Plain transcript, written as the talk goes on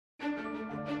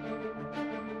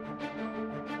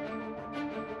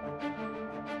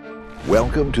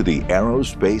Welcome to the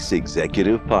Aerospace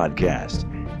Executive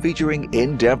Podcast, featuring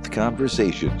in-depth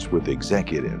conversations with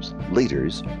executives,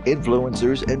 leaders,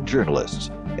 influencers, and journalists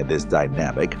in this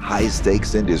dynamic,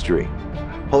 high-stakes industry.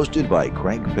 Hosted by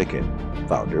Craig Picken,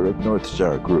 founder of North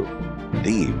Star Group,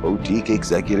 the boutique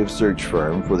executive search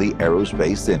firm for the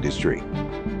aerospace industry.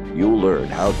 You'll learn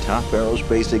how top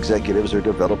aerospace executives are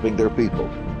developing their people,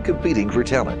 competing for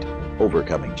talent,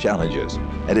 overcoming challenges,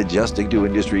 and adjusting to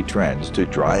industry trends to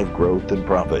drive growth and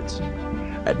profits.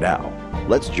 And now,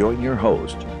 let's join your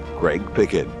host, Craig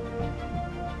Picken.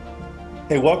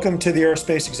 Hey, welcome to the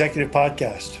Aerospace Executive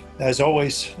Podcast. As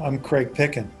always, I'm Craig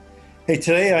Picken. Hey,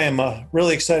 today I am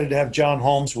really excited to have John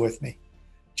Holmes with me.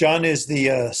 John is the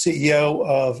CEO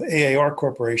of AAR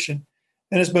Corporation.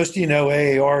 And as most of you know,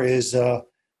 AAR is the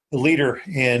leader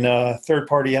in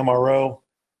third-party MRO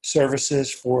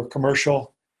services for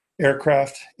commercial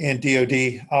aircraft and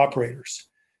DoD operators.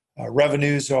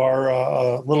 Revenues are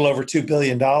a little over $2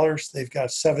 billion. They've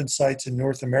got 7 sites in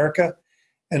North America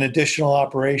and additional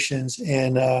operations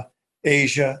in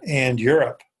Asia and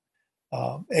Europe.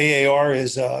 AAR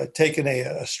is taking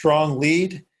a strong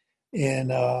lead in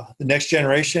the next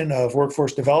generation of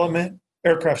workforce development,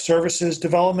 aircraft services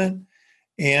development,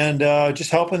 and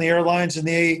just helping the airlines and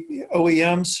the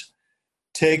OEMs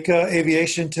take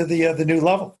aviation to the new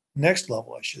level. Next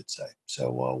level, I should say.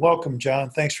 So welcome, John.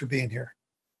 Thanks for being here.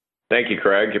 Thank you,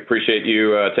 Craig. Appreciate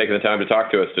you taking the time to talk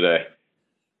to us today.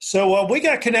 So we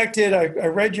got connected. I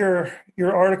read your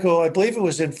article. I believe it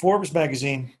was in Forbes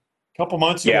magazine a couple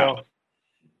months ago.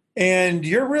 And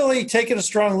you're really taking a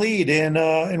strong lead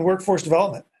in workforce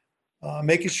development,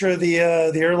 making sure the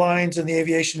airlines and the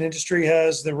aviation industry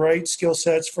has the right skill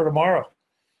sets for tomorrow.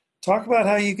 Talk about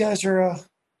how you guys are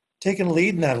taking a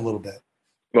lead in that a little bit.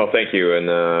 Well, thank you, and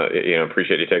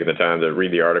appreciate you taking the time to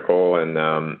read the article. And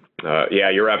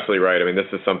you're absolutely right. I mean, this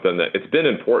is something that it's been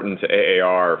important to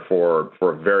AAR for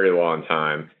a very long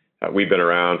time. We've been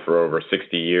around for over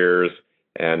 60 years,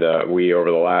 and we over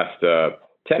the last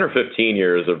 10 or 15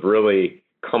 years have really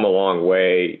come a long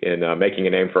way in making a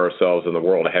name for ourselves in the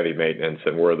world of heavy maintenance.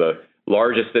 And we're the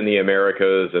largest in the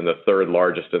Americas and the third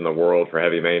largest in the world for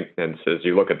heavy maintenance as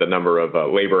you look at the number of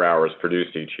labor hours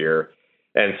produced each year.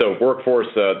 And so workforce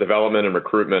development and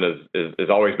recruitment has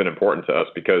always been important to us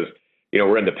because,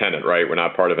 we're independent, right? We're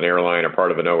not part of an airline or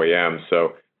part of an OEM.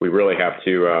 So we really have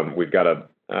to, we've got to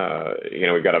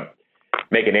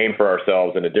make a name for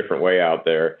ourselves in a different way out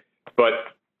there. But,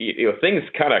 things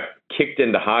kind of kicked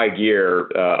into high gear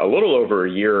a little over a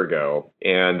year ago.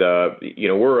 And,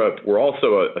 we're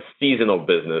also a seasonal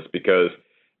business because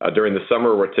during the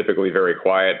summer, we're typically very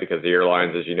quiet because the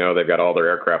airlines, as you know, they've got all their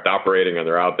aircraft operating and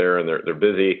they're out there and they're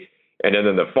busy. And then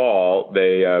in the fall,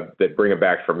 they bring it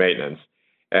back for maintenance.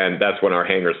 And that's when our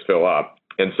hangars fill up.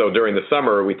 And so during the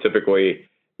summer, we typically,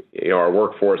 our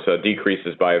workforce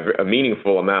decreases by a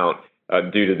meaningful amount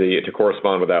due to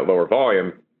correspond with that lower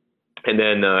volume. And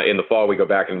then in the fall, we go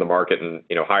back into the market and,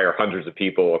 hire hundreds of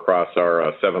people across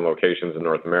our 7 locations in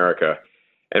North America.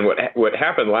 And what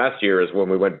happened last year is when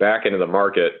we went back into the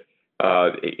market,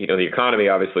 the economy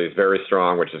obviously is very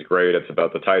strong, which is great. It's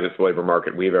about the tightest labor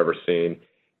market we've ever seen.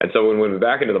 And so when we went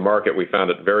back into the market, we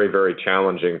found it very, very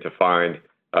challenging to find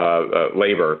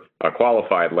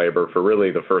qualified labor for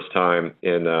really the first time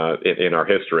in our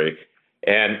history.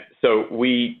 And so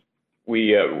we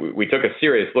took a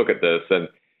serious look at this, and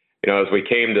as we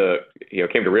came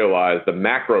to realize the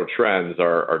macro trends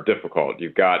are difficult.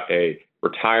 You've got a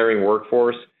retiring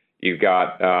workforce. You've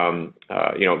got,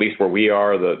 at least where we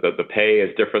are, the pay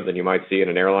is different than you might see in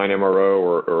an airline MRO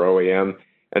or OEM.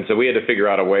 And so we had to figure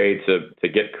out a way to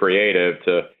get creative,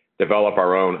 to develop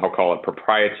our own, I'll call it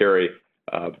proprietary,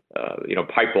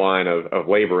 pipeline of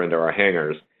labor into our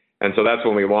hangars. And so that's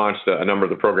when we launched a number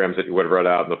of the programs that you would have read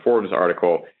out in the Forbes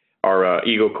article. Our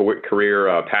Eagle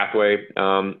Career Pathway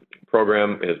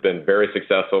program has been very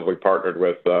successful. We partnered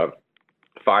with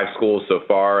 5 schools so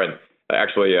far, and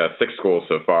actually 6 schools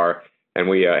so far, and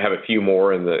we have a few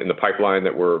more in the pipeline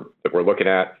that we're looking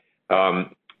at,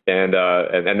 and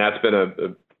that's been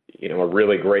a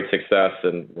really great success,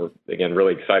 and we're again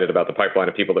really excited about the pipeline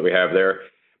of people that we have there.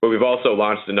 But we've also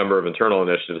launched a number of internal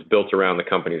initiatives built around the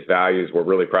company's values. We're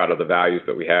really proud of the values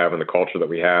that we have and the culture that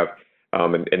we have,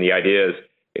 and the idea is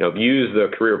use the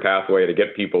career pathway to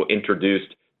get people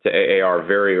introduced to AAR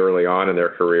very early on in their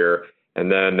career,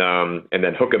 and then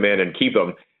hook them in and keep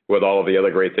them with all of the other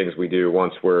great things we do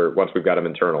once we've got them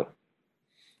internal.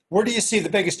 Where do you see the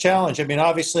biggest challenge? I mean,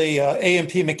 obviously,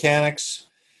 A&P mechanics,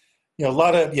 a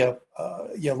lot of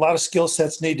a lot of skill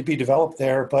sets need to be developed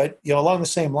there, but along the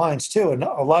same lines too, and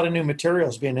a lot of new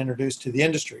materials being introduced to the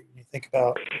industry. When you think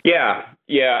about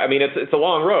I mean, it's a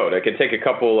long road. It can take a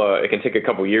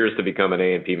couple years to become an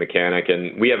A&P mechanic,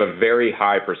 and we have a very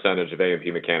high percentage of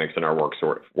A&P mechanics in our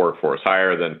workforce,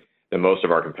 higher than most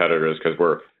of our competitors, because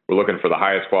we're looking for the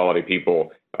highest quality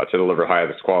people to deliver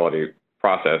highest quality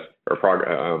process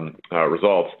or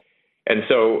results. And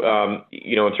so,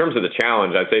 in terms of the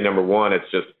challenge, I'd say number one, it's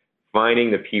just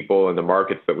finding the people in the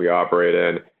markets that we operate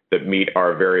in that meet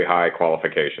our very high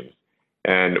qualifications.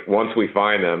 And once we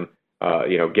find them,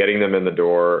 getting them in the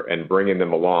door and bringing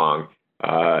them along,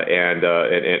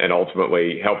 and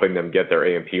ultimately helping them get their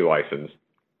A&P license.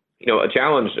 A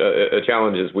challenge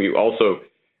is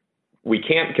we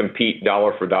can't compete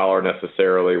dollar for dollar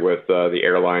necessarily with the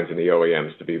airlines and the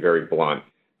OEMs, to be very blunt.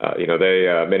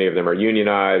 Many of them are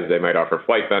unionized. They might offer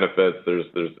flight benefits.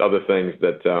 There's other things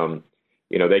that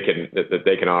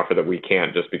they can offer that we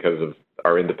can't, just because of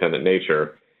our independent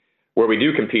nature. Where we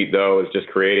do compete, though, is just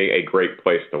creating a great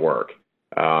place to work.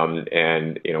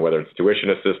 And whether it's tuition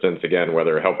assistance, again,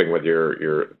 whether helping with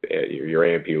your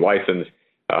A&P license,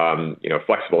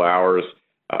 flexible hours,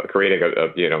 creating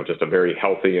just a very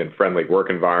healthy and friendly work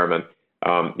environment.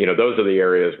 Those are the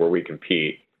areas where we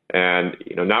compete. And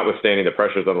notwithstanding the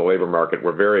pressures on the labor market,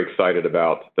 we're very excited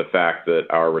about the fact that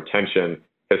our retention,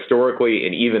 historically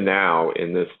and even now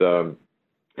in this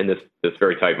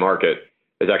very tight market,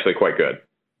 is actually quite good.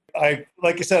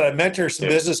 Like I said, I mentor some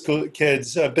business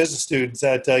students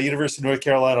at University of North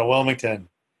Carolina, Wilmington,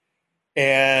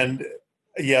 and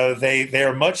they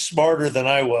are much smarter than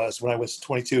I was when I was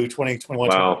 22, 20, 21,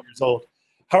 wow. 22 years old.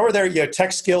 How are their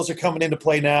tech skills are coming into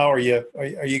play now? Are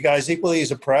you guys equally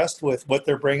as impressed with what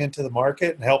they're bringing to the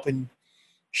market and helping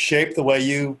shape the way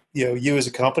you as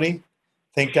a company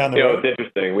think down the road? It's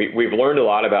interesting. We've learned a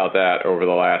lot about that over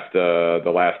the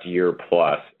last year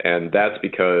plus, and that's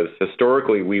because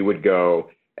historically we would go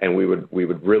and we would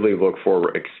really look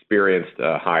for experienced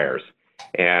hires,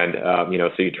 and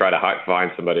so you try to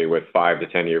find somebody with 5 to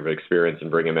 10 years of experience and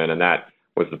bring them in, and that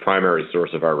was the primary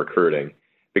source of our recruiting.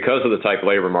 Because of the tight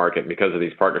labor market, because of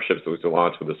these partnerships that we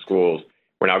launched with the schools,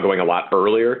 we're now going a lot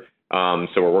earlier. So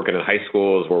we're working in high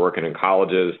schools, we're working in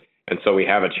colleges. And so we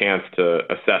have a chance to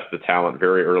assess the talent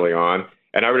very early on.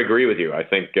 And I would agree with you. I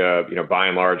think, by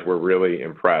and large, we're really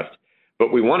impressed.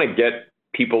 But we want to get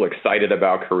people excited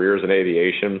about careers in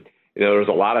aviation. There's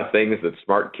a lot of things that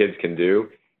smart kids can do.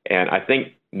 And I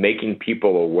think making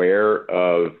people aware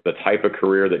of the type of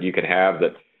career that you can have,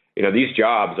 that, these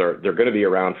jobs they're going to be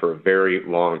around for a very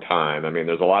long time. I mean,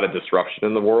 there's a lot of disruption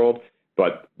in the world,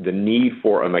 but the need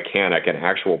for a mechanic, an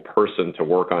actual person to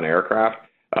work on aircraft,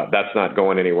 that's not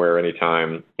going anywhere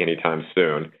anytime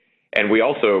soon. And we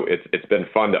also, it's been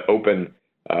fun to open,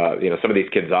 some of these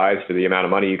kids' eyes to the amount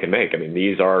of money you can make. I mean,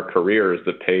 these are careers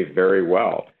that pay very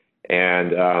well.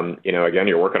 And, again,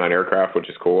 you're working on aircraft, which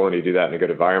is cool, and you do that in a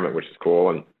good environment, which is cool.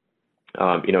 And,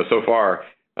 so far,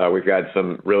 we've got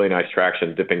some really nice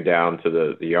traction dipping down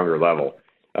to the younger level.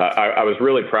 I was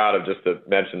really proud of, just to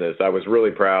mention this, I was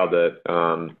really proud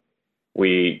that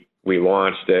we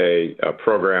launched a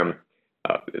program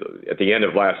at the end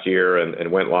of last year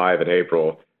and went live in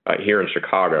April here in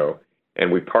Chicago.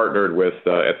 And we partnered with,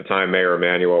 at the time, Mayor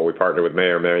Emanuel. We partnered with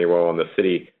Mayor Emanuel and the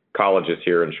city colleges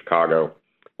here in Chicago.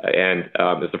 And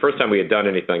it's the first time we had done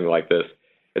anything like this.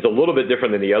 It's a little bit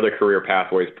different than the other career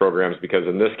pathways programs, because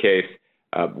in this case,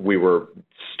 we were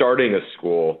starting a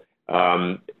school,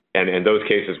 and in those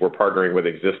cases, we're partnering with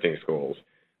existing schools.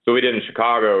 So what we did in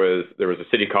Chicago is there was a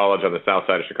city college on the south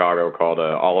side of Chicago called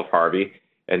Olive Harvey,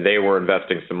 and they were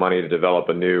investing some money to develop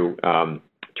a new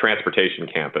transportation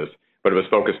campus, but it was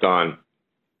focused on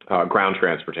ground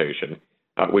transportation.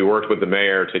 We worked with the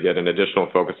mayor to get an additional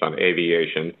focus on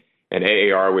aviation. And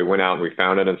AAR, we went out and we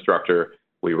found an instructor.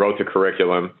 We wrote the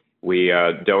curriculum. We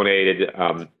donated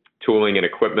tooling and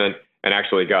equipment, and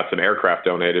actually got some aircraft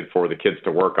donated for the kids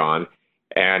to work on.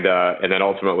 And then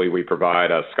ultimately we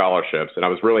provide scholarships. And I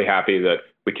was really happy that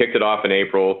we kicked it off in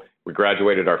April. We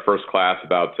graduated our first class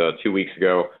about 2 weeks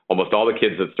ago. Almost all the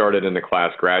kids that started in the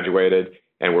class graduated,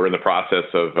 and we're in the process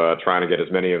of trying to get as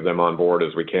many of them on board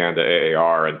as we can to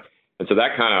AAR. And so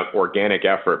that kind of organic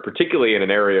effort, particularly in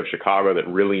an area of Chicago that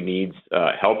really needs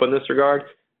help in this regard,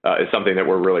 is something that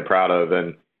we're really proud of.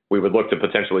 And we would look to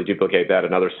potentially duplicate that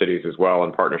in other cities as well,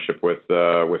 in partnership with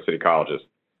city colleges.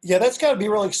 Yeah, that's got to be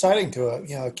really exciting to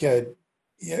a kid,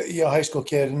 high school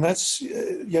kid, and that's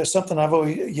something I've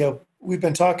always we've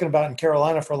been talking about in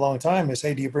Carolina for a long time. Is,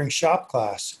 hey, do you bring shop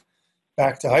class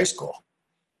back to high school,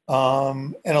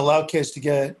 and allow kids to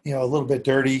get a little bit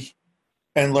dirty,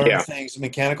 and learn Yeah. things,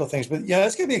 mechanical things. But yeah,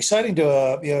 it's going to be exciting to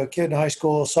a kid in high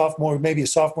school, sophomore, maybe a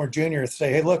sophomore, junior, to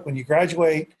say, hey, look, when you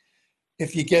graduate,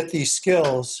 if you get these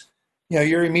skills,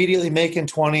 you're immediately making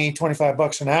 20,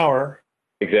 $25 an hour.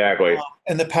 Exactly.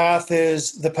 And the path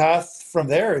from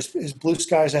there is blue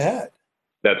skies ahead.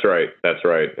 That's right. That's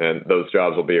right. And those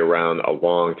jobs will be around a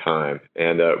long time.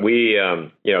 And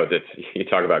you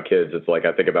talk about kids. It's like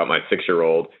I think about my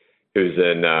 6-year-old who's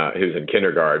in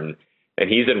kindergarten, and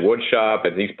he's in wood shop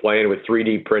and he's playing with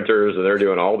 3D printers and they're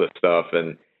doing all this stuff.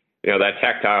 And that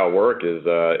tactile work is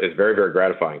very, very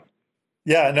gratifying.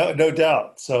 Yeah, no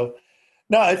doubt. So,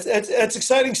 no, it's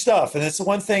exciting stuff, and it's the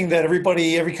one thing that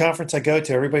every conference I go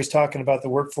to, everybody's talking about the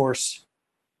workforce,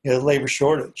 labor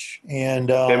shortage, and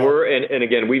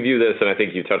again, we view this, and I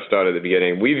think you touched on it at the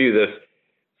beginning. We view this,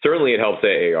 certainly it helps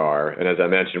AAR, and as I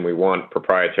mentioned, we want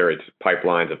proprietary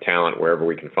pipelines of talent wherever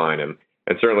we can find them,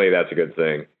 and certainly that's a good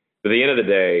thing. But at the end of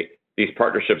the day, these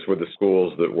partnerships with the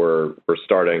schools that we're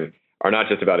starting are not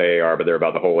just about AAR, but they're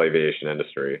about the whole aviation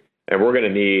industry, and we're going to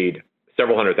need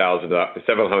several hundred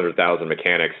thousand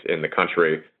mechanics in the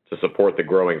country to support the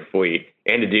growing fleet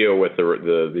and to deal with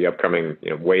the upcoming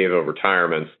wave of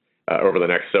retirements over the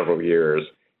next several years.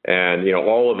 And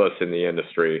all of us in the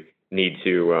industry need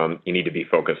to be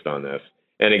focused on this.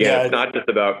 And again, it's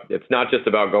not just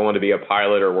about going to be a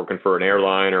pilot or working for an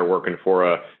airline or working for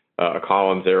a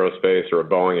Collins Aerospace or a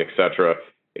Boeing, et cetera.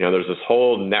 There's this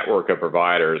whole network of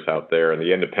providers out there and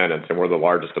the independents, and we're the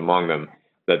largest among them,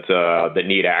 that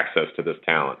need access to this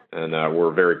talent, and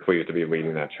we're very pleased to be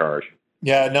leading that charge.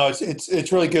 Yeah, no,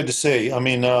 it's really good to see. I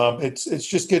mean, it's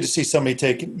just good to see somebody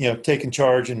taking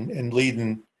charge and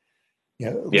leading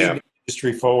leading the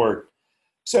industry forward.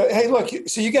 So hey, look,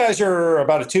 so you guys are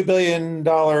about a $2 billion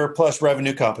plus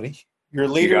revenue company. You're a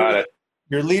leader. You got it.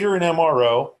 You're a leader in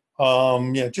MRO.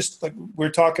 Just like we're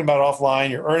talking about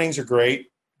offline, your earnings are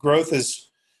great. Growth is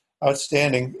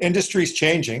outstanding. Industry's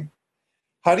changing.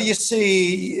 How do you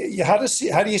see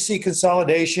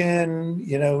consolidation,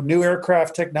 new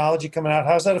aircraft technology coming out?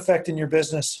 How's that affecting your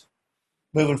business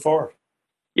moving forward?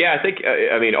 Yeah, I think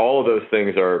all of those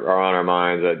things are on our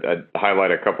minds. I'd highlight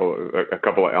a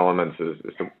couple of elements as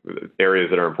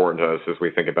areas that are important to us as we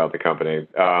think about the company.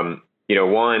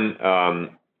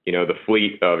 The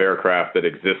fleet of aircraft that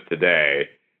exists today.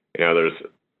 There's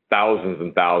thousands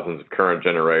and thousands of current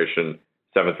generation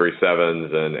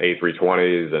 737s and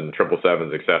A320s and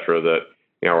 777s, et cetera, that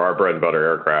are our bread and butter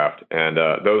aircraft. And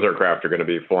those aircraft are going to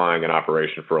be flying in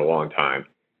operation for a long time.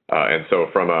 And so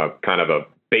from a kind of a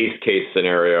base case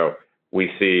scenario, we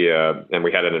see, and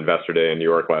we had an investor day in New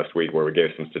York last week where we gave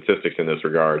some statistics in this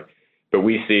regard, but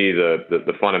we see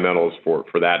the fundamentals for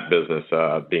that business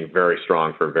being very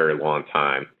strong for a very long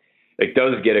time. It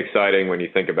does get exciting when you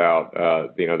think about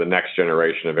the next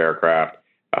generation of aircraft.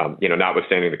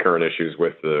 Notwithstanding the current issues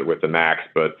with the MAX,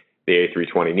 but the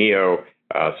A320neo,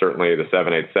 certainly the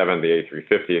 787, the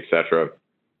A350, et cetera.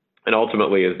 And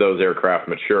ultimately, as those aircraft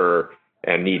mature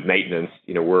and need maintenance,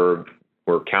 we're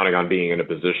counting on being in a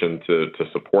position to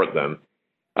support them.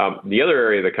 The other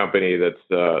area of the company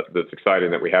that's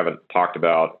exciting that we haven't talked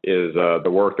about is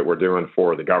the work that we're doing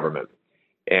for the government.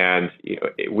 And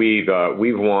we've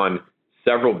won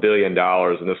several $1 billion,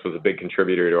 and this was a big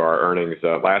contributor to our earnings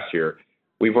last year.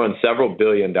 We've won several $1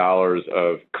 billion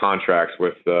of contracts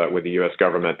with the U.S.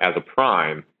 government as a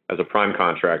prime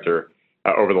contractor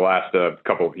over the last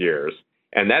couple of years,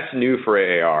 and that's new for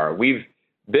AAR. We've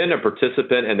been a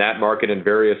participant in that market in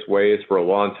various ways for a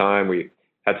long time. We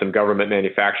had some government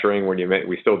manufacturing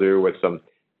we still do with some.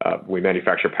 We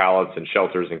manufacture pallets and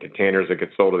shelters and containers that get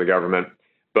sold to the government.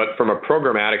 But from a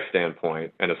programmatic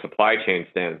standpoint and a supply chain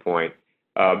standpoint,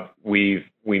 we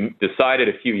decided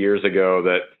a few years ago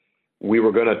that we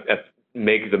were going to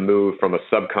make the move from a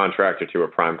subcontractor to a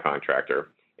prime contractor.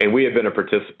 And we have been a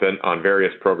participant on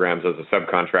various programs as a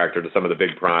subcontractor to some of the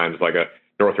big primes, like a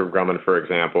Northrop Grumman, for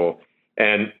example.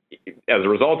 And as a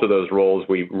result of those roles,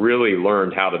 we really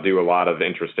learned how to do a lot of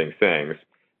interesting things.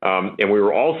 And we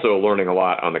were also learning a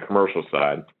lot on the commercial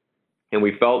side. And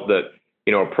we felt that,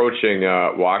 approaching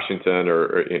Washington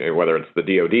or whether it's the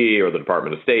DOD or the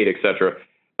Department of State, et cetera,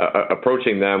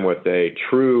 approaching them with a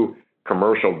true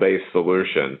commercial-based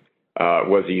solution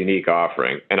was a unique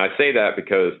offering. And I say that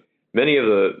because many of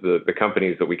the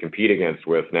companies that we compete against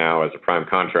with now as a prime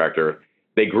contractor,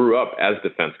 they grew up as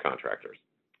defense contractors.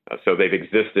 So they've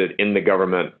existed in the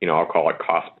government, I'll call it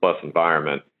cost-plus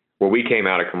environment, where we came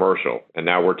out of commercial. And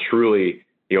now we're truly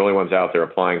the only ones out there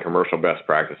applying commercial best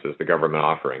practices to government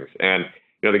offerings. And,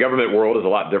 the government world is a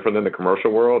lot different than the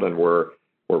commercial world, and we're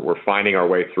finding our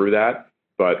way through that.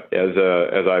 But as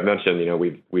I mentioned,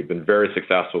 we've been very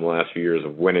successful in the last few years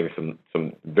of winning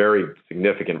some very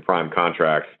significant prime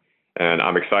contracts, and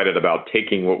I'm excited about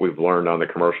taking what we've learned on the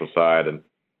commercial side and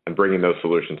bringing those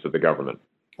solutions to the government.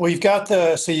 Well, you've got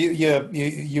your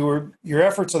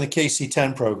efforts on the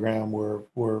KC-10 program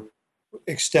were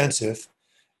extensive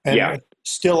and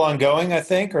still ongoing, I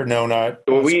think, or no, not.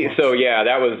 Well,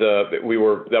 that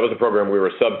was a program we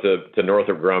were sub to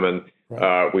Northrop Grumman.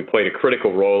 Right. We played a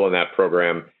critical role in that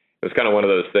program. It was kind of one of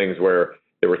those things where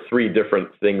there were three different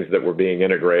things that were being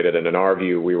integrated, and in our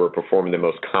view, we were performing the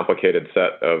most complicated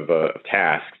set of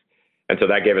tasks. And so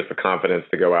that gave us the confidence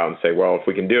to go out and say, well, if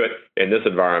we can do it in this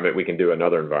environment, we can do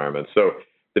another environment. So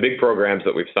the big programs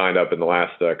that we've signed up in the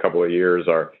last couple of years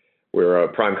we're a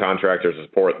prime contractor to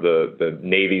support the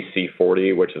Navy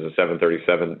C-40, which is a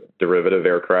 737 derivative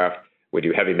aircraft. We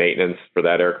do heavy maintenance for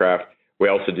that aircraft. We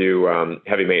also do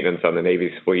heavy maintenance on the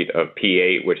Navy's fleet of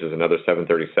P-8, which is another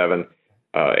 737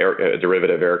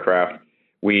 derivative aircraft.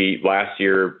 We last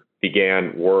year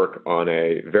began work on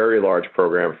a very large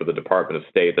program for the Department of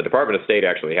State. The Department of State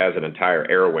actually has an entire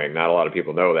air wing. Not a lot of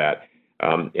people know that.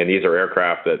 And these are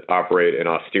aircraft that operate in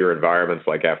austere environments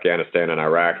like Afghanistan and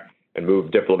Iraq and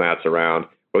move diplomats around.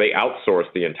 Well, they outsource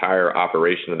the entire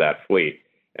operation of that fleet.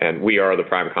 And we are the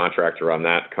prime contractor on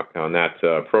that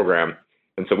program.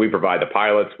 And so we provide the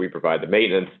pilots, we provide the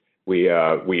maintenance, we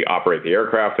operate the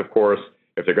aircraft, of course.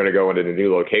 If they're going to go into a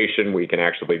new location, we can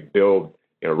actually build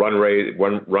runways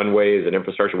and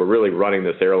infrastructure. We're really running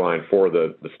this airline for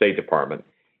the State Department.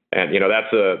 And,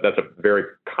 that's a very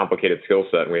complicated skill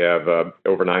set. And we have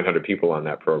over 900 people on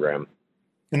that program.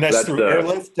 And that's through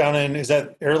Airlift is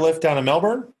that Airlift down in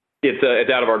Melbourne? It's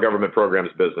out of our government programs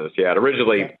business. Yeah, it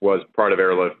originally was part of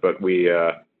Airlift, but we've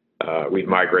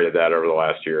migrated that over the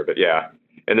last year. But yeah.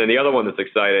 And then the other one that's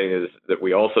exciting is that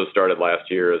we also started last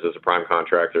year as a prime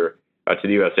contractor to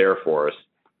the U.S. Air Force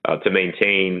to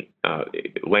maintain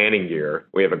landing gear.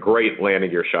 We have a great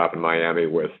landing gear shop in Miami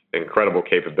with incredible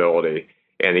capability,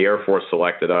 and the Air Force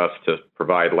selected us to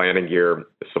provide landing gear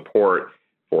support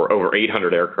for over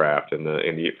 800 aircraft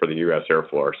for the U.S. Air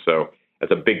Force. So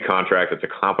it's a big contract. It's a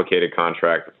complicated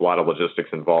contract. There's a lot of logistics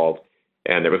involved,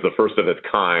 and it was the first of its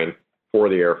kind for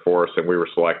the Air Force, and we were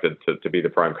selected to be the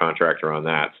prime contractor on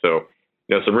that. So,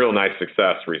 some real nice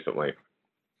success recently.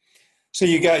 So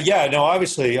you got,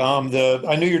 obviously,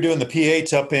 I knew you're doing the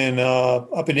P-8s up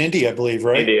in India, I believe,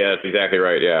 right? India, that's exactly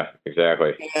right. Yeah,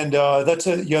 exactly. And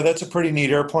that's a pretty neat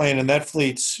airplane, and that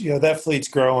fleet's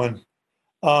growing.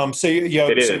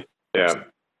 It is. Yeah.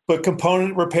 But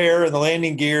component repair and the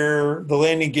landing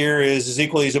gear is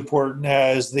equally as important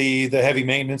as the heavy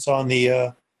maintenance on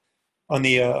the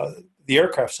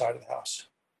aircraft side of the house.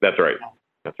 That's right.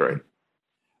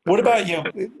 What about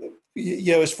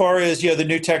as far as the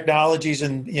new technologies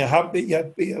and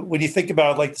when you think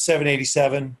about like the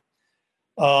 787,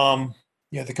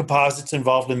 the composites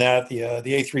involved in that, the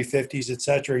A350s, et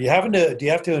cetera, do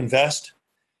you have to invest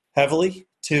heavily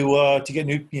to get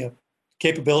new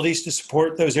capabilities to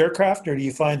support those aircraft, or do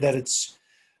you find that it's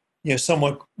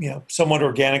somewhat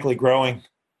organically growing?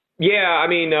 Yeah, I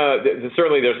mean,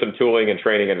 certainly there's some tooling and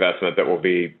training investment that will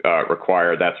be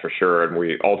required. That's for sure, and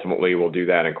we ultimately will do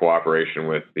that in cooperation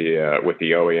with the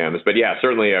OEMs. But yeah,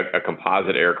 certainly a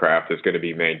composite aircraft is going to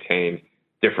be maintained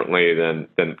differently than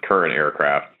current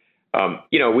aircraft.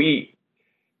 We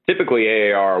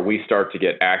typically AAR we start to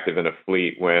get active in a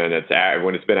fleet when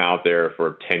it's been out there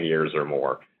for 10 years or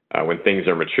more. When things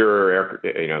are mature,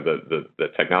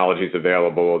 the technology is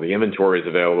available, the inventory is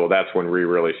available. That's when we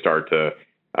really start to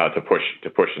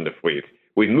push into fleets.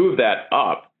 We've moved that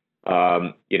up,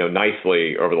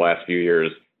 nicely over the last few years.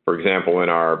 For example, in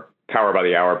our Power by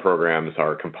the Hour programs,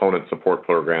 our component support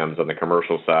programs on the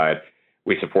commercial side,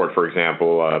 we support, for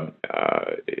example,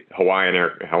 Hawaiian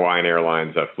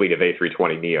Airlines fleet of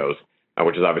A320neos,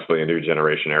 which is obviously a new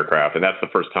generation aircraft, and that's the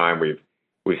first time we've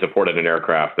supported an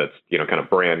aircraft that's kind of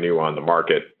brand new on the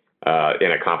market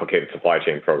in a complicated supply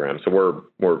chain program. So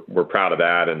we're proud of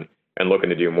that and looking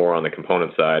to do more on the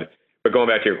component side. But going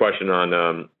back to your question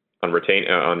on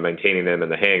maintaining them in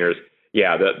the hangars,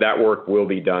 yeah, that work will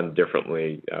be done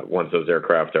differently once those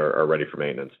aircraft are ready for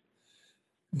maintenance.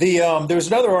 There was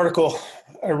another article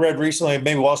I read recently,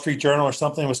 maybe Wall Street Journal or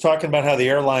something, was talking about how the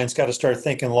airlines got to start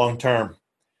thinking long term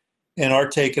and are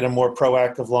taking a more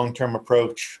proactive long term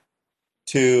approach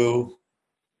to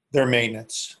their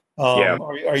maintenance.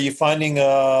 Are you finding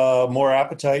more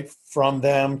appetite from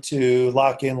them to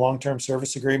lock in long-term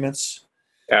service agreements?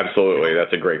 Absolutely.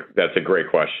 That's a great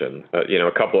question.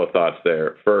 A couple of thoughts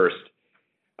there. First,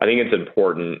 I think it's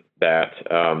important that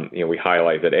we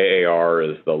highlight that AAR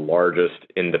is the largest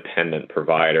independent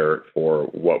provider for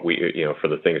what for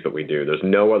the things that we do. There's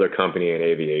no other company in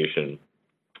aviation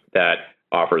that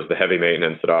offers the heavy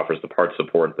maintenance, that offers the parts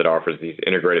support, that offers these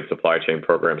integrated supply chain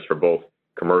programs for both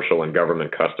commercial and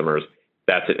government customers.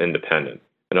 That's an independent.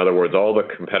 In other words, all the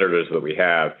competitors that we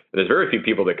have, there's very few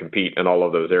people that compete in all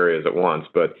of those areas at once,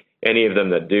 but any of them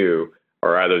that do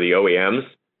are either the OEMs,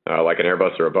 like an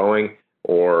Airbus or a Boeing,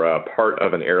 or part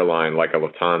of an airline like a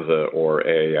Lufthansa or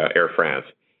a Air France.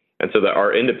 And so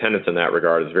our independence in that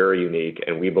regard is very unique,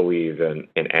 and we believe in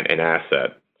an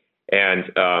asset. And,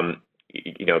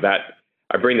 that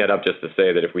I bring that up just to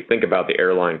say that if we think about the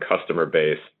airline customer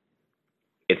base,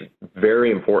 it's very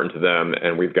important to them,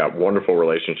 and we've got wonderful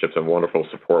relationships and wonderful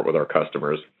support with our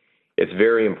customers. It's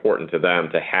very important to them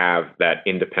to have that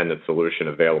independent solution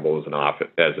available as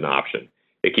an option.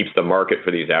 It keeps the market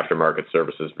for these aftermarket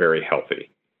services very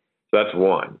healthy. So that's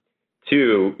one.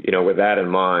 Two, with that in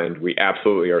mind, we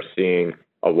absolutely are seeing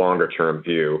a longer-term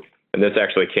view. And this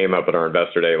actually came up at our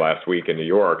Investor Day last week in New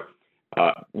York.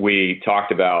 We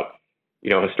talked about,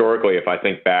 historically, if I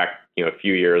think back, a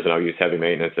few years, and I'll use heavy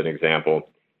maintenance as an example,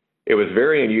 it was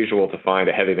very unusual to find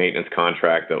a heavy maintenance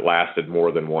contract that lasted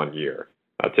more than 1 year.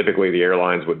 Typically, the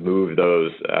airlines would move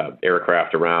those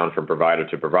aircraft around from provider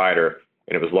to provider,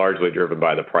 and it was largely driven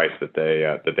by the price that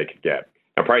they could get.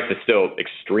 Now, price is still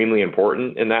extremely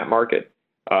important in that market,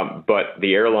 but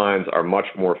the airlines are much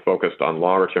more focused on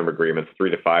longer-term agreements,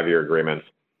 3 to 5 year agreements,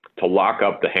 to lock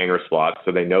up the hangar slots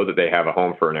so they know that they have a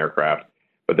home for an aircraft.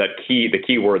 But the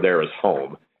key word there is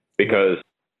home, because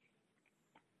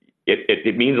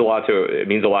it means a lot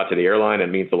to the airline, and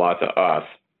it means a lot to us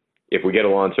if we get a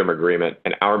long-term agreement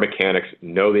and our mechanics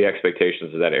know the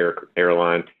expectations of that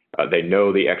airline. They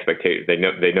know the expectation.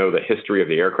 They know the history of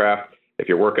the aircraft. If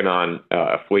you're working on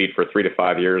a fleet for 3 to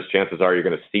 5 years, chances are you're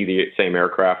going to see the same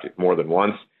aircraft more than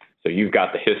once. So you've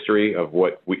got the history of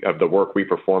the work we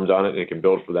performed on it, and you can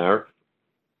build from there.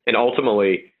 And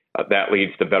ultimately, that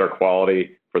leads to better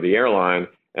quality for the airline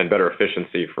and better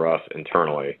efficiency for us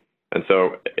internally. And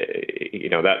so,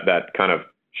 that kind of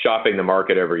shopping the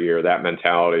market every year, that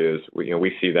mentality is,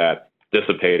 we see that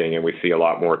dissipating, and we see a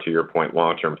lot more, to your point,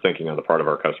 long-term thinking on the part of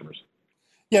our customers.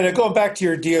 Yeah, now going back to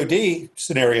your DoD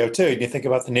scenario too, and you think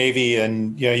about the Navy,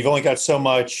 and you've only got so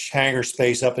much hangar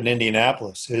space up in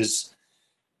Indianapolis. Is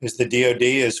the DoD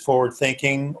as forward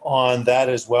thinking on that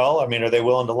as well? I mean, are they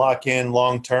willing to lock in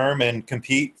long term and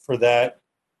compete for that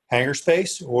hangar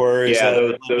space, or is that a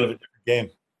little bit of a different game?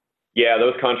 Yeah,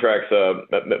 those contracts,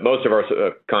 most of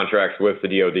our contracts with the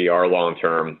DoD are long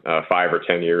term, 5 or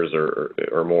 10 years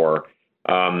or more,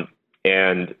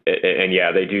 and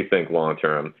yeah, they do think long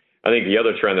term. I think the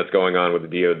other trend that's going on with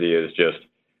the DoD is just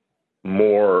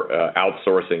more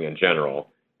outsourcing in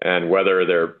general, and whether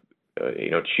they're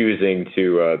choosing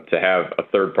to have a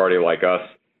third party like us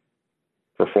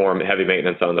perform heavy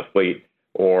maintenance on the fleet,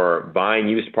 or buying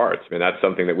used parts. I mean, that's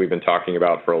something that we've been talking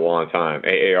about for a long time.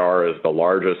 AAR is the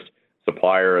largest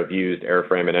supplier of used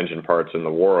airframe and engine parts in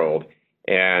the world,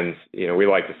 and we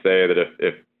like to say that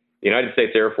if the United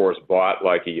States Air Force bought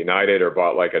like a United or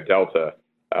bought like a Delta,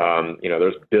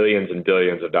 there's billions and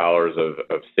billions of dollars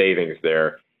of savings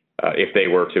there if they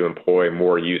were to employ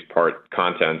more used part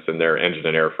contents in their engine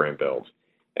and airframe builds.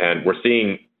 And we're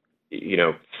seeing,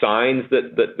 signs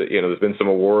that there's been some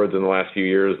awards in the last few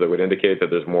years that would indicate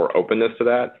that there's more openness to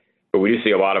that. But we do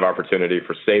see a lot of opportunity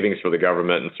for savings for the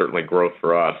government, and certainly growth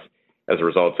for us as a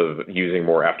result of using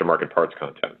more aftermarket parts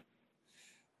content.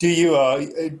 Do you?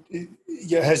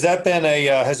 Has that been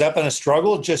a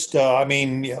struggle? Just,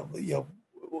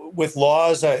 with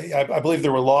laws, I believe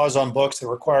there were laws on books that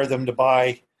required them to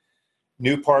buy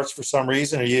new parts for some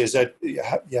reason.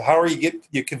 How are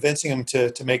you convincing them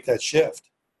to make that shift?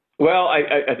 Well,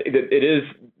 I think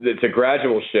it's a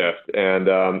gradual shift, and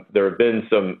there have been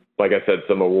some, like I said,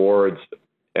 some awards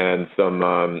and some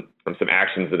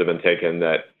actions that have been taken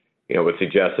that would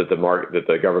suggest that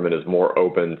the government is more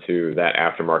open to that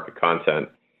aftermarket content.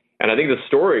 And I think the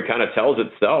story kind of tells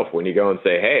itself when you go and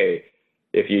say, hey,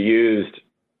 if you used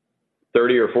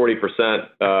 30 or 40%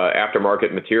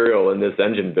 aftermarket material in this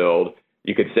engine build,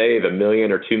 you could save $1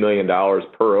 million or $2 million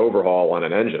per overhaul on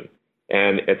an engine.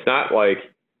 And it's not like,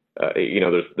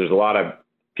 there's a lot of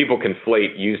people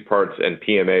conflate used parts and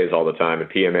PMAs all the time. And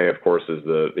PMA, of course, is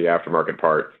the aftermarket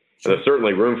part. So there's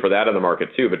certainly room for that in the market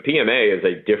too. But PMA is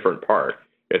a different part.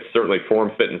 It's certainly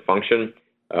form, fit, and function,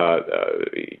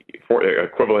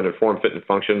 equivalent of form, fit, and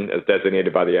function as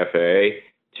designated by the FAA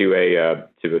to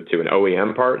an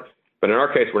OEM part. But in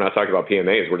our case, we're not talking about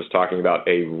PMAs. We're just talking about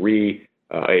an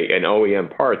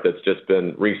OEM part that's just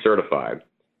been recertified.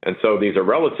 And so these are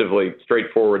relatively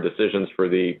straightforward decisions for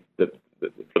the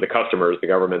customers, the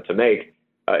government to make.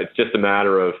 It's just a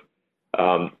matter of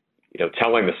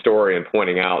telling the story and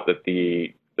pointing out that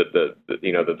the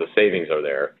savings are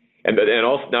there, and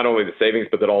also not only the savings,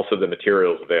 but that also the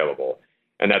materials available.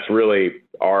 And that's really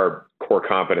our core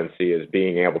competency, is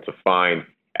being able to find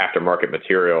aftermarket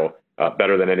material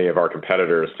better than any of our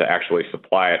competitors to actually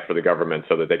supply it for the government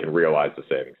so that they can realize the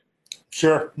savings.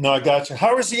 Sure. No, I got you.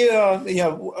 How is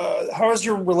how is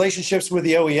your relationships with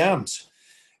the OEMs?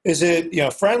 Is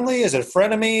it friendly? Is it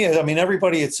frenemy? I mean,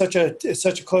 everybody. It's such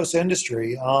a close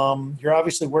industry. You're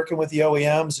obviously working with the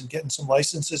OEMs and getting some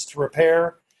licenses to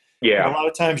repair. Yeah. And a lot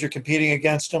of times you're competing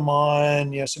against them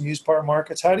on some used part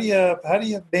markets. How do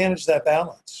you manage that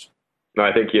balance? No,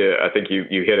 I think you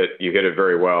hit it. You hit it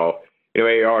very well.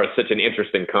 AAR is such an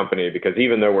interesting company because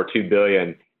even though we're $2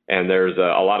 billion and there's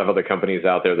a lot of other companies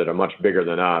out there that are much bigger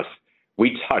than us,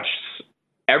 we touch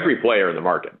every player in the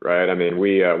market, right? I mean,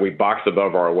 we box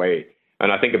above our weight.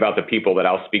 And I think about the people that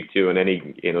I'll speak to, and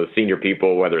any senior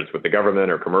people, whether it's with the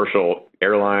government or commercial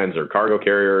airlines or cargo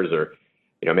carriers or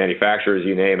manufacturers,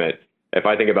 you name it. If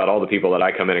I think about all the people that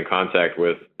I come in contact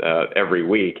with every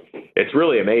week, it's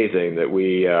really amazing that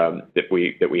we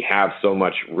have so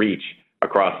much reach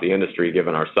across the industry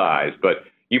given our size. But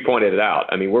you pointed it out.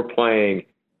 I mean, we're playing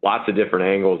lots of different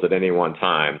angles at any one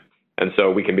time. And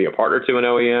so we can be a partner to an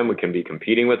OEM. We can be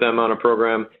competing with them on a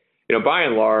program. By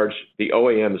and large, the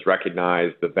OEMs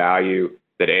recognize the value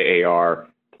that AAR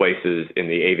places in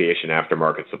the aviation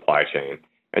aftermarket supply chain.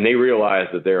 And they realize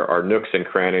that there are nooks and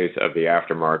crannies of the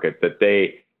aftermarket that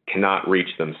they cannot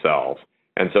reach themselves.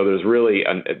 And so there's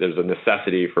a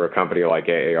necessity for a company like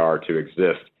AAR to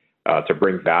exist to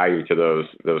bring value to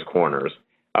those corners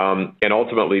and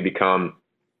ultimately become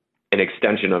an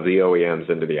extension of the OEMs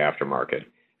into the aftermarket.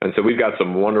 And so we've got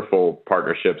some wonderful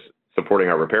partnerships supporting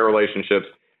our repair relationships.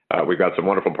 We've got some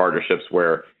wonderful partnerships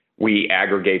where we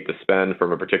aggregate the spend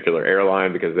from a particular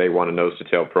airline because they want a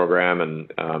nose-to-tail program,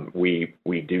 and we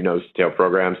do nose-to-tail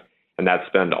programs, and that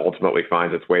spend ultimately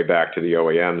finds its way back to the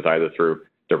OEMs either through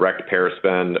direct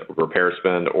repair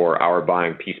spend, or our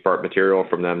buying piece part material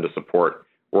from them to support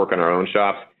work in our own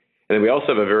shops. And then we also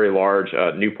have a very large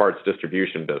new parts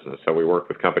distribution business. So we work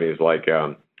with companies like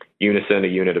Unison, a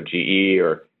unit of GE,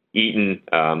 or Eaton,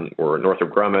 or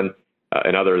Northrop Grumman,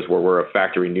 and others where we're a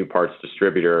factory new parts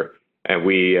distributor. And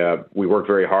we work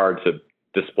very hard to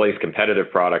displace competitive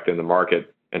product in the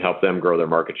market and help them grow their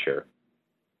market share.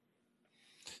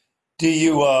 Do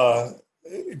you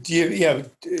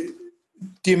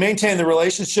maintain the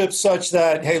relationship such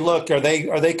that, hey, look, are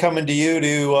they coming to you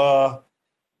to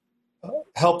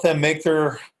help them make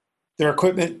their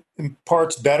equipment and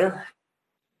parts better?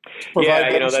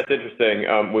 Yeah, that's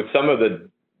interesting. With some of the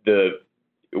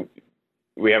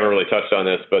we haven't really touched on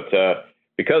this, but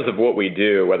because of what we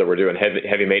do, whether we're doing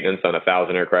heavy maintenance on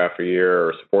 1,000 aircraft a year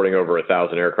or supporting over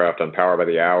 1,000 aircraft on power by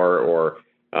the hour, or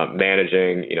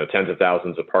managing tens of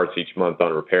thousands of parts each month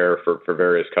on repair for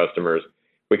various customers,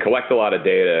 we collect a lot of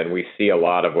data and we see a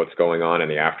lot of what's going on in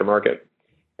the aftermarket.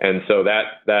 And so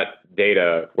that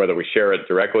data, whether we share it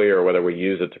directly or whether we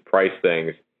use it to price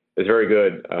things, is very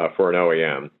good for an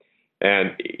OEM.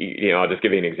 And I'll just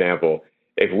give you an example.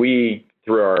 If we,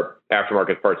 through our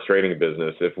aftermarket parts trading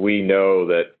business, if we know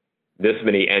that this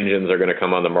many engines are going to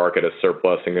come on the market as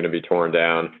surplus and going to be torn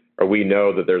down, or we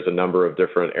know that there's a number of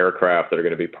different aircraft that are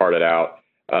going to be parted out,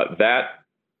 that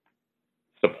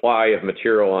supply of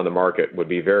material on the market would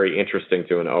be very interesting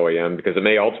to an OEM because it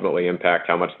may ultimately impact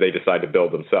how much they decide to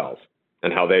build themselves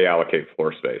and how they allocate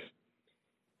floor space.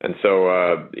 And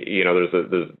so,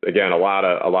 there's again a lot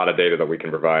of data that we can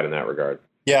provide in that regard.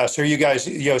 Yeah. So you guys,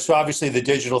 so obviously the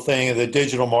digital thing, the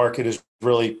digital market is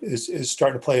really is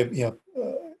starting to play,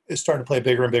 is starting to play a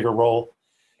bigger and bigger role.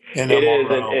 It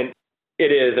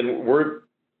is, and we're,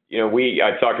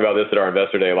 I talked about this at our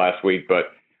Investor Day last week,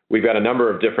 but we've got a number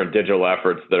of different digital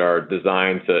efforts that are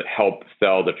designed to help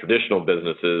sell the traditional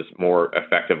businesses more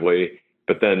effectively,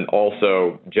 but then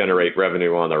also generate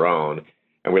revenue on their own.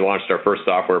 And we launched our first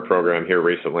software program here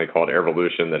recently called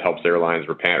Aviation that helps airlines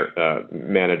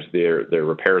manage their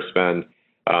repair spend.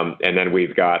 And then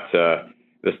we've got,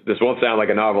 this won't sound like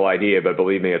a novel idea, but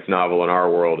believe me, it's novel in our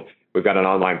world. We've got an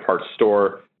online parts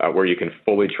store where you can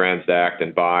fully transact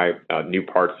and buy new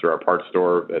parts through our parts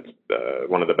store. That's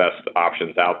one of the best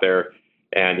options out there.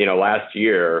 And, last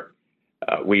year,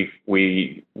 we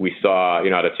saw,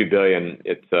 out of $2 billion,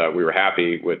 we were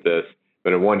happy with this.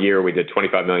 But in 1 year, we did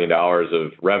 $25 million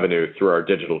of revenue through our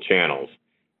digital channels.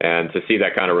 And to see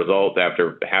that kind of result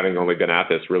after having only been at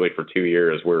this really for 2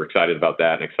 years, we're excited about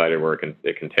that and excited where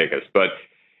it can take us. But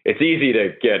it's easy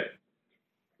to get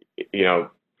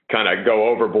kind of go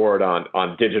overboard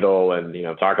on digital and,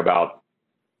 talk about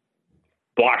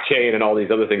blockchain and all these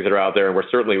other things that are out there. And we're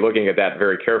certainly looking at that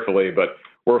very carefully, but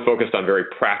we're focused on very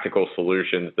practical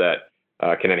solutions that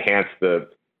can enhance the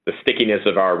stickiness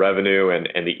of our revenue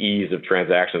and the ease of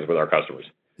transactions with our customers.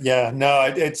 Yeah,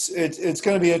 no, it's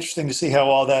going to be interesting to see how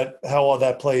all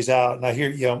that plays out. And I hear,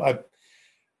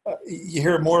 you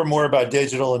hear more and more about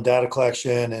digital and data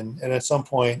collection, and at some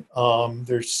point,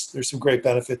 there's some great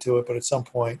benefit to it, but at some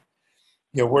point,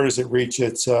 where does it reach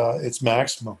its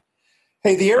maximum?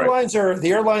 Hey, the airlines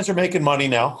are making money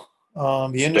now.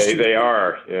 The industry they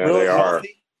are, yeah, really they are.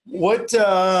 Healthy. What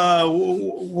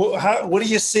do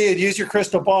you see? Use your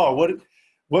crystal ball.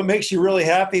 What makes you really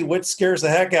happy? What scares the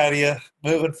heck out of you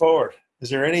moving forward? Is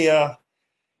there anything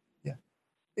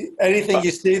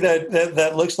you see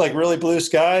that looks like really blue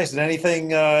skies, and anything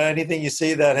you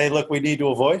see that, hey, look, we need to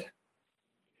avoid?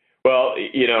 Well,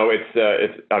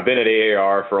 I've been at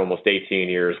AAR for almost 18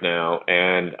 years now,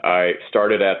 and I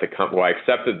started at the company. I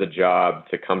accepted the job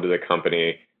to come to the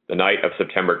company the night of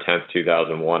September 10th,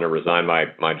 2001, and resigned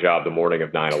my job the morning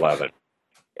of 9/11.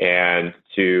 And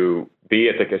to be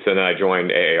at so then I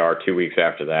joined AAR 2 weeks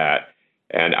after that,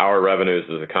 and our revenues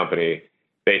as a company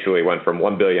basically went from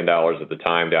 $1 billion at the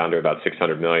time down to about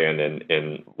 $600 million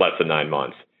in less than 9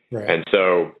 months. Right. And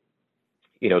so,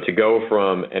 to go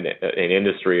from an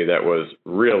industry that was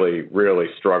really, really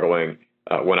struggling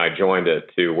when I joined it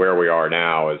to where we are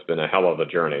now has been a hell of a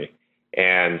journey.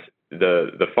 And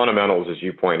the fundamentals, as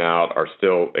you point out, are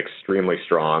still extremely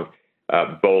strong,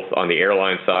 both on the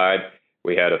airline side.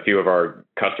 We had a few of our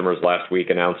customers last week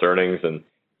announce earnings, and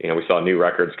we saw new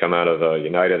records come out of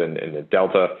United and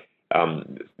Delta.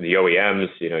 The OEMs,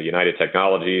 United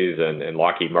Technologies and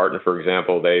Lockheed Martin, for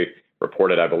example, they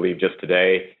reported, I believe, just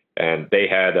today, and they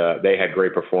had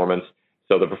great performance.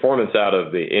 So the performance out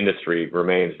of the industry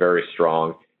remains very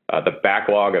strong. The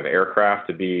backlog of aircraft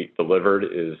to be delivered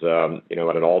is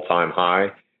at an all-time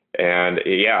high, and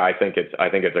I think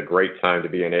it's a great time to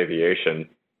be in aviation.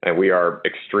 And we are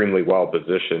extremely well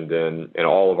positioned in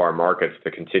all of our markets to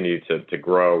continue to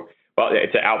grow,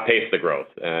 to outpace the growth.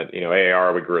 And,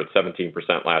 AAR, we grew at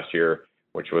 17% last year,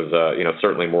 which was,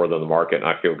 certainly more than the market. And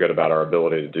I feel good about our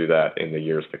ability to do that in the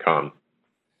years to come.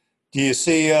 Do you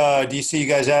see you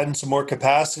guys adding some more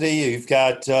capacity? You've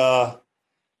got,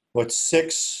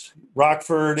 6,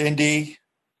 Rockford, Indy?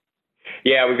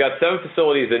 Yeah, we've got 7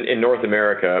 facilities in North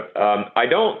America. I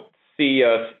don't see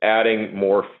us adding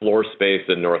more floor space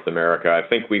in North America. I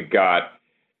think we've got,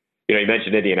 you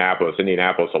mentioned Indianapolis.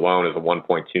 Indianapolis alone is a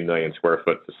 1.2 million square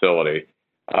foot facility.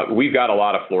 We've got a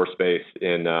lot of floor space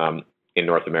in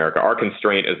North America. Our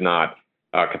constraint is not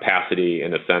capacity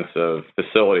in the sense of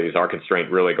facilities. Our constraint,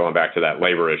 really going back to that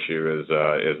labor issue,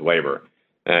 is labor.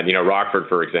 And Rockford,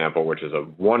 for example, which is a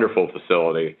wonderful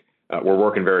facility, we're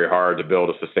working very hard to build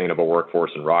a sustainable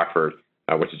workforce in Rockford,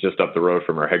 which is just up the road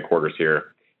from our headquarters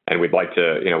here. And we'd like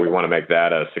to, we want to make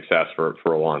that a success for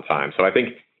a long time. So I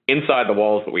think inside the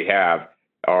walls that we have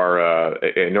are,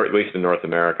 at least in North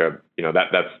America,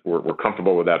 we're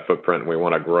comfortable with that footprint, and we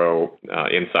want to grow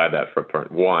inside that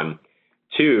footprint. 1,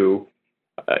 2,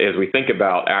 as we think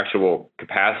about actual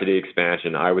capacity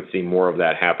expansion, I would see more of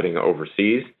that happening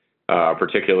overseas,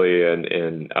 particularly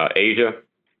in Asia.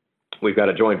 We've got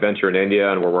a joint venture in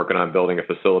India, and we're working on building a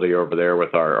facility over there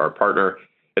with our partner.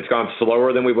 It's gone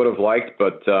slower than we would have liked,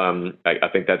 but I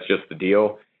think that's just the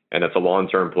deal, and it's a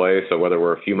long-term play. So whether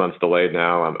we're a few months delayed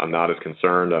now, I'm not as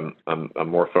concerned. I'm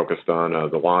more focused on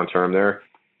the long term there.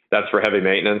 That's for heavy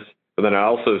maintenance. But then I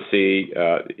also see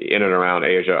in and around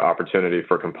Asia opportunity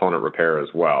for component repair as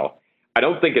well. I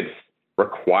don't think it's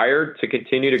required to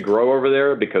continue to grow over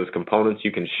there because components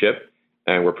you can ship,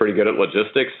 and we're pretty good at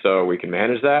logistics, so we can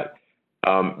manage that.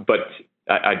 But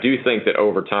I do think that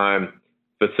over time,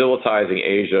 facilitizing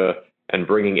Asia and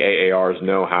bringing AAR's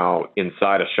know-how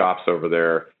inside of shops over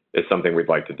there is something we'd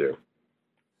like to do.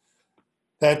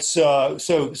 That's so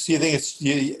you think it's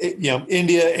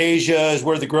India, Asia is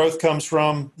where the growth comes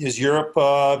from. Is Europe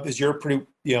pretty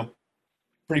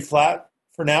flat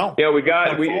for now? Yeah, we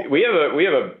have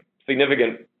a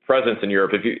significant presence in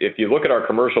Europe. If you look at our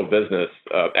commercial business,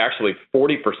 actually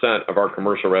 40% of our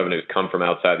commercial revenues come from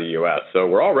outside the U.S. So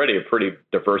we're already a pretty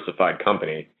diversified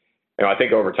company. I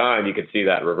think over time you could see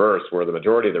that reverse, where the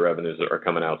majority of the revenues are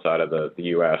coming outside of the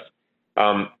U.S.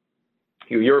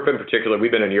 Europe in particular, we've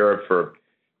been in Europe for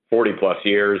 40 plus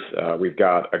years. We've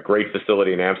got a great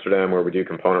facility in Amsterdam where we do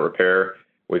component repair.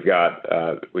 We've got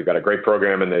a great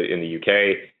program in the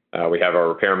UK. We have our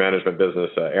repair management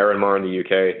business, Aranmar, in the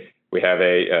UK. We have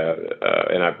a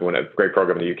great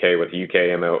program in the UK with the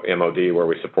UK MOD, where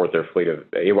we support their fleet of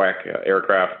AWAC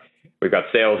aircraft. We've got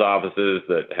sales offices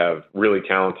that have really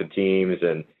talented teams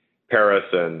in Paris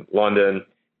and London,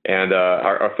 and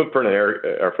our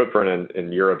footprint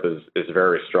in Europe is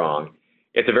very strong.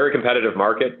 It's a very competitive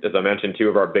market. As I mentioned, two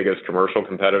of our biggest commercial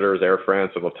competitors, Air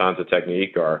France and Lufthansa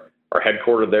Technique, are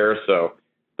headquartered there. So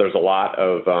there's a lot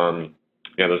of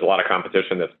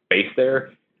competition that's based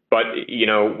there. But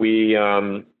we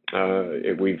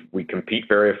compete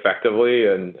very effectively,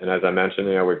 and as I mentioned,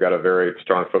 we've got a very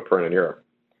strong footprint in Europe.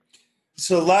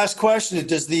 So, last question: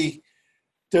 does the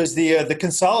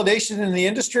consolidation in the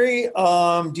industry?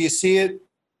 Do you see it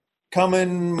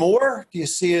coming more? Do you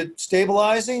see it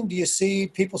stabilizing? Do you see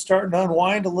people starting to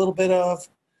unwind a little bit of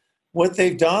what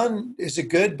they've done? Is it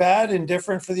good, bad,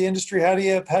 indifferent for the industry? How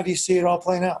do you see it all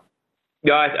playing out?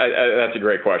 Yeah, that's a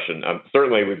great question.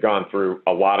 Certainly, we've gone through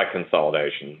a lot of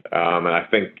consolidation, and I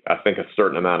think a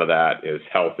certain amount of that is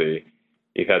healthy.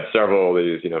 You've had several of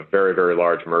these, very, very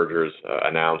large mergers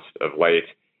announced of late,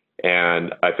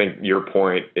 and I think your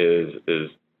point is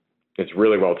it's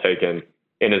really well taken.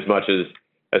 In as much as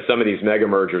some of these mega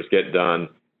mergers get done,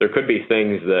 there could be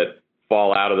things that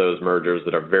fall out of those mergers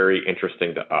that are very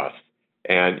interesting to us.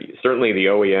 And certainly the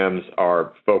OEMs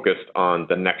are focused on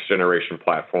the next generation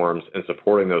platforms and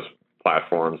supporting those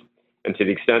platforms. And to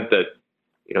the extent that,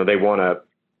 they want to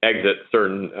exit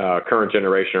certain current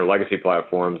generation or legacy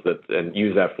platforms and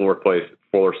use that floor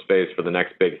space for the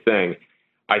next big thing,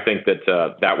 I think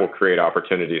that will create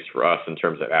opportunities for us in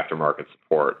terms of aftermarket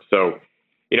support. So,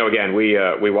 again,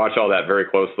 we watch all that very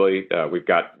closely. We've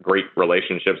got great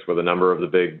relationships with a number of the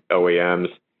big OEMs,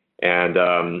 and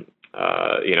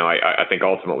I think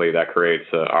ultimately that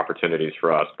creates opportunities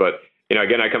for us. But,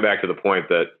 again, I come back to the point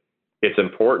that it's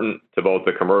important to both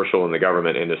the commercial and the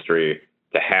government industry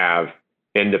to have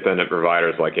independent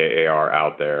providers like AAR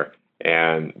out there.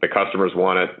 And the customers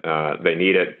want it, they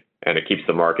need it, and it keeps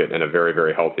the market in a very,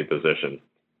 very healthy position.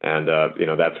 And,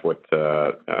 that's what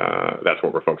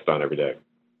we're focused on every day.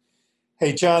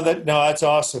 Hey, John, that's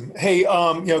awesome. Hey,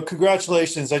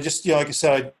 congratulations. I just, like I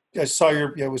said, I saw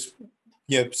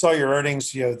saw your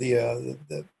earnings,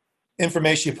 the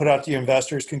information you put out to your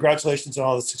investors. Congratulations on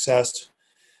all the success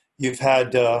you've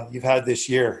had this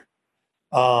year.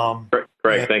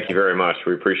 Great. Thank you very much.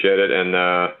 We appreciate it. And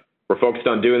we're focused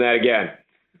on doing that again.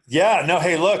 Yeah, no,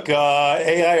 hey, look,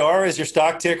 AIR is your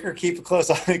stock ticker. Keep a close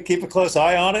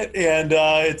eye on it. And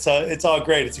it's all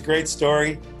great. It's a great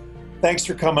story. Thanks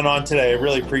for coming on today. I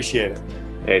really appreciate it.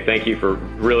 Hey, thank you for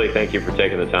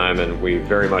taking the time, and we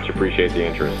very much appreciate the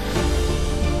interest.